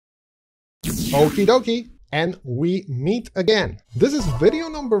Okie dokie. And we meet again. This is video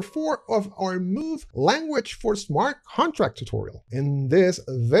number 4 of our Move Language for Smart Contract tutorial. In this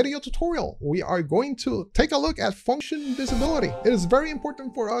video tutorial, we are going to take a look at function visibility. It is very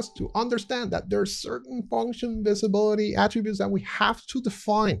important for us to understand that there are certain function visibility attributes that we have to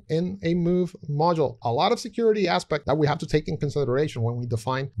define in a Move module. A lot of security aspect that we have to take in consideration when we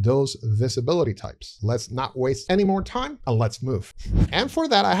define those visibility types. Let's not waste any more time and let's move. And for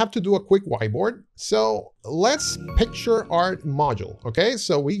that, I have to do a quick whiteboard. So let's picture our module, okay?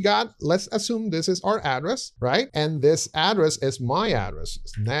 So let's assume this is our address, right? And this address is my address,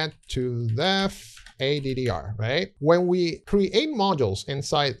 it's net to def ADDR, right? When we create modules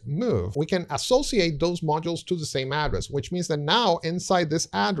inside Move, we can associate those modules to the same address, which means that now inside this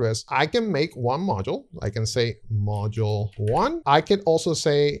address, I can make one module. I can say module 1. I can also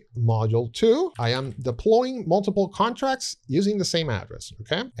say module 2. I am deploying multiple contracts using the same address,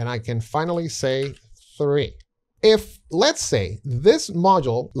 okay? And I can finally say 3. If, let's say, this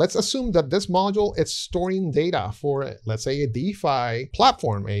module, let's assume that this module is storing data for, let's say, a DeFi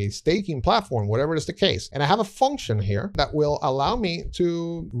platform, a staking platform, whatever is the case. And I have a function here that will allow me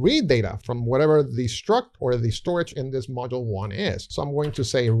to read data from whatever the struct or the storage in this module 1 is. So I'm going to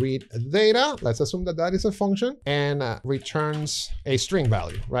say read data. Let's assume that that is a function and returns a string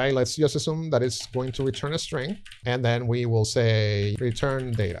value, right? Let's just assume that it's going to return a string. And then we will say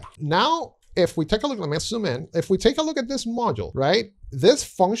return data. Now, if we take a look, let me zoom in. If we take a look at this module, right? This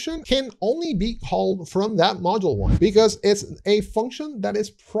function can only be called from that module 1 because it's a function that is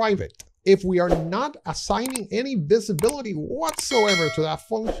private. If we are not assigning any visibility whatsoever to that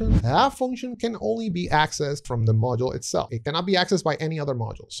function can only be accessed from the module itself. It cannot be accessed by any other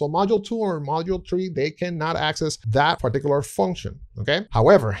module. So module 2 or module 3, they cannot access that particular function, okay?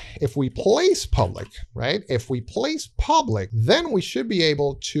 However, if we place public, right? If we place public, then we should be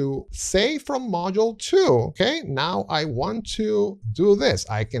able to say from module 2, okay? Now I want to do this.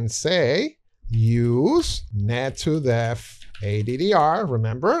 I can say use net to def ADDR.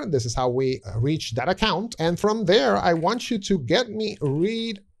 Remember, this is how we reach that account. And from there, I want you to get me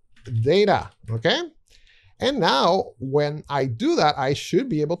read data, okay? And now when I do that, I should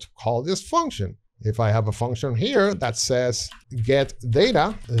be able to call this function. If I have a function here that says get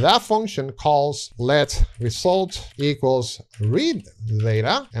data, that function calls let result equals read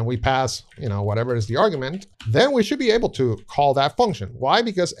data, and we pass, whatever is the argument, then we should be able to call that function. Why?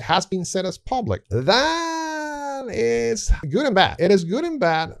 Because it has been set as public. That is good and bad. It is good and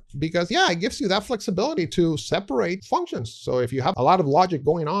bad because, yeah, it gives you that flexibility to separate functions. So if you have a lot of logic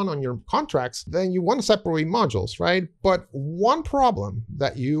going on your contracts, then you want to separate modules, right? But one problem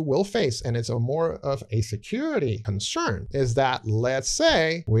that you will face, and it's more of a security concern, is that let's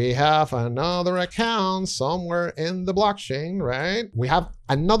say we have another account somewhere in the blockchain, right? We have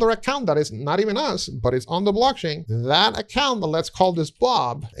another account that is not even us, but it's on the blockchain. That account, let's call this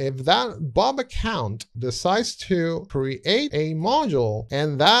Bob. If that Bob account decides to create a module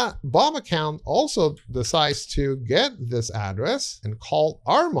and that Bob account also decides to get this address and call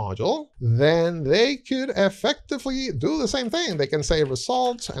our module, then they could effectively do the same thing. They can say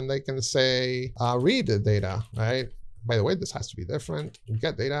result and they can say read the data, right? By the way, this has to be different.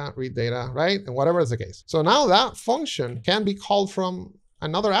 Get data, read data, right? And whatever is the case. So now that function can be called from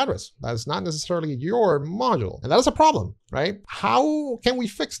another address that's not necessarily your module. And that is a problem, right? How can we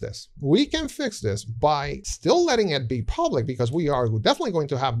fix this? We can fix this by still letting it be public because we are definitely going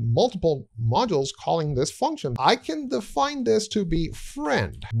to have multiple modules calling this function. I can define this to be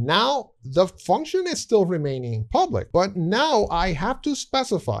friend. Now, the function is still remaining public, but now I have to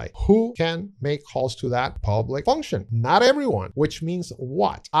specify who can make calls to that public function. Not everyone, which means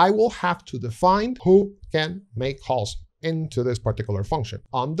what? I will have to define who can make calls into this particular function.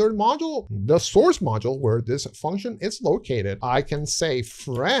 Under module, the source module where this function is located, I can say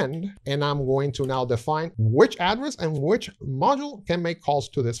friend, and I'm going to now define which address and which module can make calls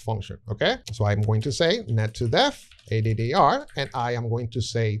to this function, okay? So I'm going to say net to def ADDR, and I am going to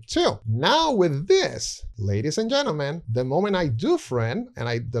say 2. Now with this, ladies and gentlemen, the moment I do friend and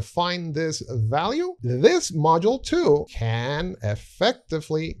I define this value, this module 2 can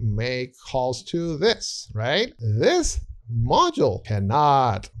effectively make calls to this, right? This module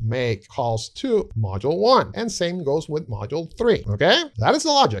cannot make calls to module 1. And same goes with module 3, okay? That is the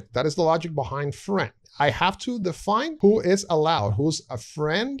logic. That is the logic behind friend. I have to define who is allowed, who's a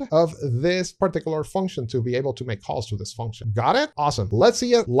friend of this particular function to be able to make calls to this function. Got it? Awesome. Let's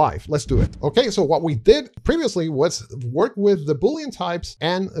see it live. Let's do it. Okay, so what we did previously was work with the Boolean types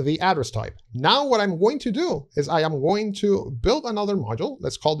and the address type. Now what I'm going to do is I am going to build another module.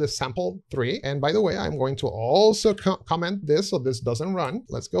 Let's call this sample3. And by the way, I'm going to also comment this so this doesn't run.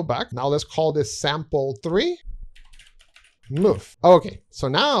 Let's go back. Now let's call this sample3. Move. Okay, so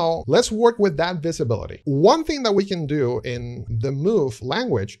now let's work with that visibility. One thing that we can do in the move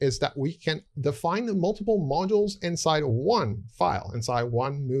language is that we can define multiple modules inside one file, inside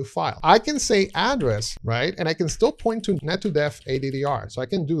one move file. I can say address, right? And I can still point to net2def ADDR. So I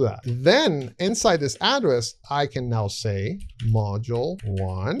can do that. Then inside this address, I can now say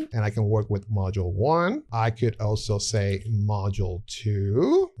module1, and I can work with module1. I could also say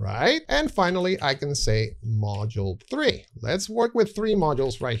module2, right? And finally, I can say module3. Let's work with 3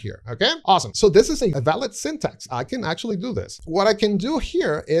 modules right here, okay? Awesome. So this is a valid syntax. I can actually do this. What I can do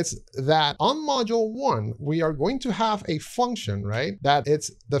here is that on module 1, we are going to have a function, right? That it's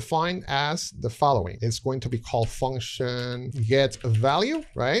defined as the following. It's going to be called function get value,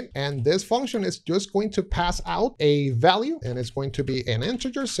 right? And this function is just going to pass out a value, and it's going to be an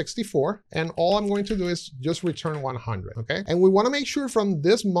integer 64. And all I'm going to do is just return 100, okay? And we want to make sure from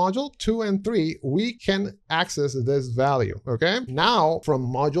this module 2 and 3, we can access this value. Okay, now from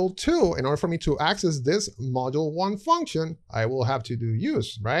module 2, in order for me to access this module 1 function, I will have to do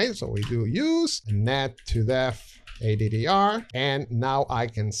use, right? So we do use net2def ADDR, and now I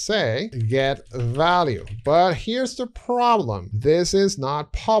can say get value. But here's the problem. This is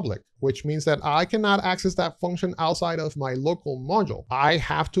not public, which means that I cannot access that function outside of my local module. I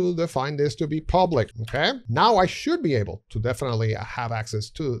have to define this to be public, okay? Now I should be able to definitely have access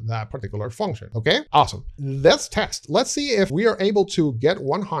to that particular function, okay? Awesome. Let's test. Let's see if we are able to get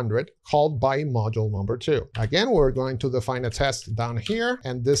 100 called by module number 2. Again, we're going to define a test down here,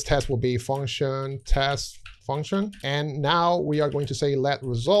 and this test will be function test function. And now we are going to say let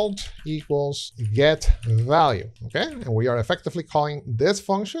result equals get value, okay? And we are effectively calling this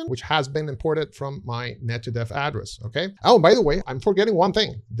function, which has been imported from my net2def address, okay? Oh, by the way, I'm forgetting one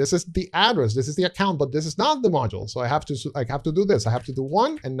thing. This is the address, this is the account, but this is not the module. So I have to do this. I have to do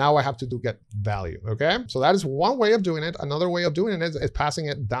 1, and now I have to do get value, okay? So that is one way of doing it. Another way of doing it is passing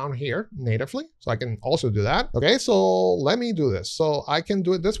it down here natively. So I can also do that. Okay, so let me do this. So I can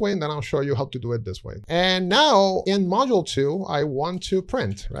do it this way, and then I'll show you how to do it this way. And now in module 2, I want to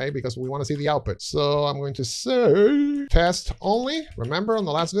print, right? Because we want to see the output. So I'm going to say test only, remember on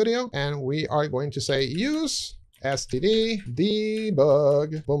the last video, and we are going to say use std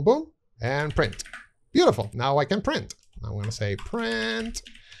debug, boom, boom, and print. Beautiful. Now I can print. I'm going to say print,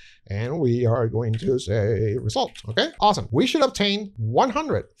 and we are going to say result. Okay, awesome. We should obtain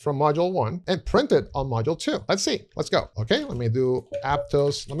 100 from module 1 and print it on module 2. Let's see. Let's go. Okay, let me do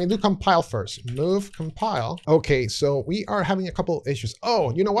APTOS. Let me do compile first. Move compile. Okay, so we are having a couple issues.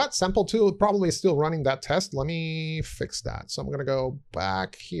 Oh, you know what? Sample 2 probably is still running that test. Let me fix that. So I'm going to go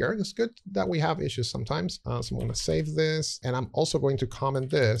back here. It's good that we have issues sometimes. So I'm going to save this, and I'm also going to comment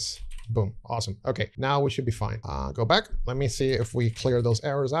this. Boom. Awesome. Okay, now we should be fine. Go back. Let me see if we clear those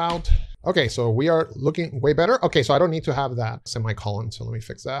errors out. Okay, so we are looking way better. Okay, so I don't need to have that semicolon. So let me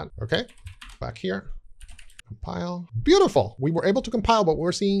fix that. Okay, back here. Compile. Beautiful. We were able to compile, but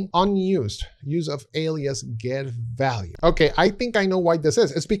we're seeing unused use of alias get value. Okay, I think I know why this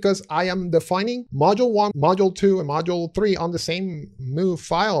is. It's because I am defining module 1, module 2, and module 3 on the same move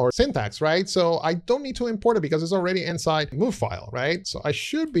file or syntax, right? So I don't need to import it because it's already inside move file, right? So I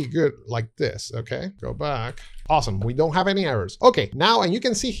should be good like this. Okay, go back. Awesome, we don't have any errors. Okay, now, and you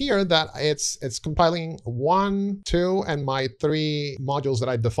can see here that it's compiling 1, 2, and my 3 modules that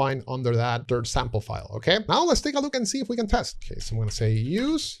I defined under that third sample file, okay? Now let's take a look and see if we can test. Okay, so I'm gonna say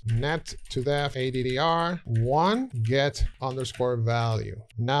use net2def ADDR 1 get underscore value.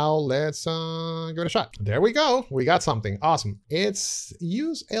 Now let's give it a shot. There we go, we got something, awesome. It's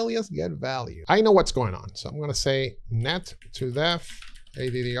use alias get value. I know what's going on, so I'm gonna say net2def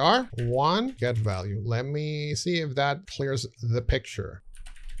ADDR 1 get value. Let me see if that clears the picture.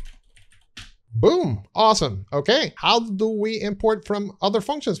 Boom, awesome. Okay, how do we import from other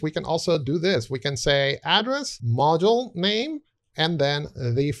functions? We can also do this. We can say address module name and then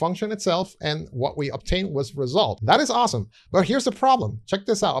the function itself, and what we obtained was result. That is awesome. But here's the problem. Check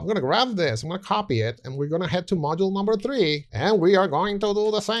this out. I'm going to grab this, I'm going to copy it, and we're going to head to module number 3, and we are going to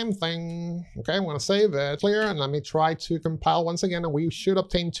do the same thing. Okay, I'm going to save it, clear, and let me try to compile once again, and we should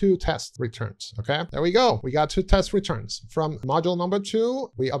obtain 2 test returns. Okay, there we go. We got 2 test returns. From module number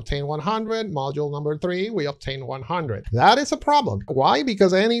 2, we obtain 100. Module number 3, we obtain 100. That is a problem. Why?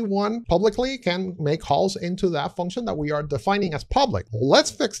 Because anyone publicly can make calls into that function that we are defining as public.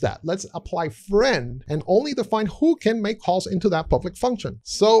 Let's fix that. Let's apply friend and only define who can make calls into that public function.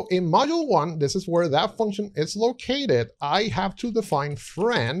 So in module 1, this is where that function is located. I have to define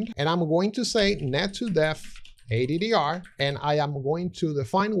friend, and I'm going to say net to def ADDR, and I am going to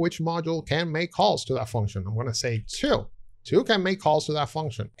define which module can make calls to that function. I'm going to say 2. 2 can make calls to that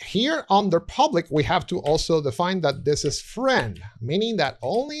function. Here under public, we have to also define that this is friend, meaning that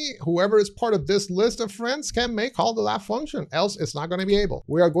only whoever is part of this list of friends can make call to that function, else it's not going to be able.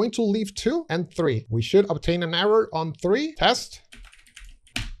 We are going to leave 2 and 3. We should obtain an error on 3, test.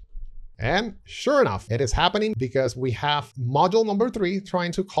 And sure enough, it is happening because we have module number 3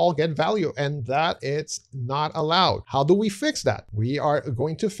 trying to call get value, and that it's not allowed. How do we fix that? We are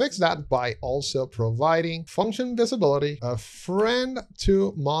going to fix that by also providing function visibility of friend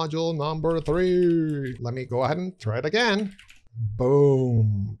to module number 3. Let me go ahead and try it again.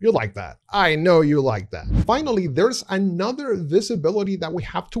 Boom. You like that. I know you like that. Finally, there's another visibility that we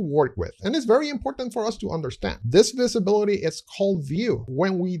have to work with, and it's very important for us to understand. This visibility is called view.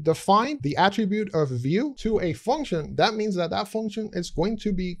 When we define the attribute of view to a function, that means that that function is going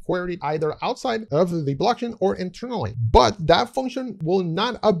to be queried either outside of the blockchain or internally. But that function will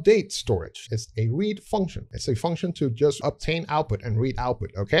not update storage. It's a read function. It's a function to just obtain output and read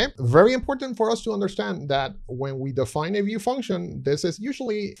output, okay? Very important for us to understand that when we define a view function, this is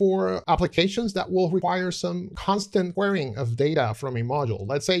usually for applications that will require some constant querying of data from a module.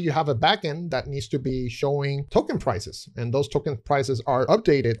 Let's say you have a backend that needs to be showing token prices, and those token prices are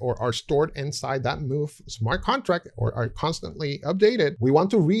updated or are stored inside that Move smart contract or are constantly updated. We want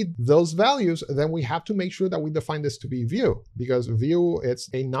to read those values, then we have to make sure that we define this to be view, because view, it's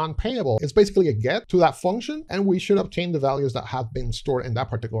a non-payable. It's basically a get to that function, and we should obtain the values that have been stored in that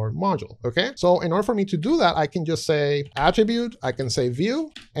particular module, okay? So in order for me to do that, I can just say attribute, I can say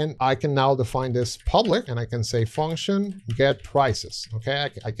view, and I can now define this public, and I can say function get prices. Okay,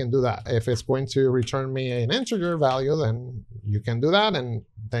 I can do that. If it's going to return me an integer value, then you can do that, and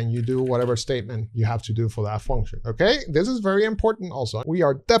then you do whatever statement you have to do for that function. Okay, this is very important also. We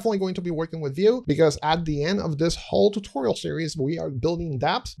are definitely going to be working with view, because at the end of this whole tutorial series, we are building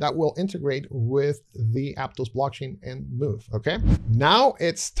dApps that will integrate with the Aptos blockchain and Move. Okay, now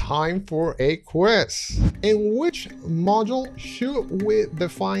it's time for a quiz. In which module should we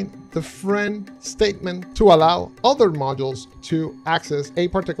define the friend statement to allow other modules to access a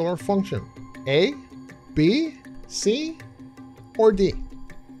particular function? A, B, C, or D?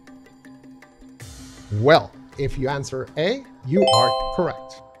 Well, if you answer A, you are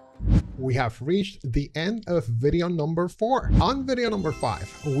correct. We have reached the end of video number 4. On video number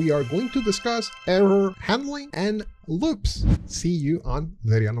 5, we are going to discuss error handling and loops. See you on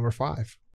video number 5.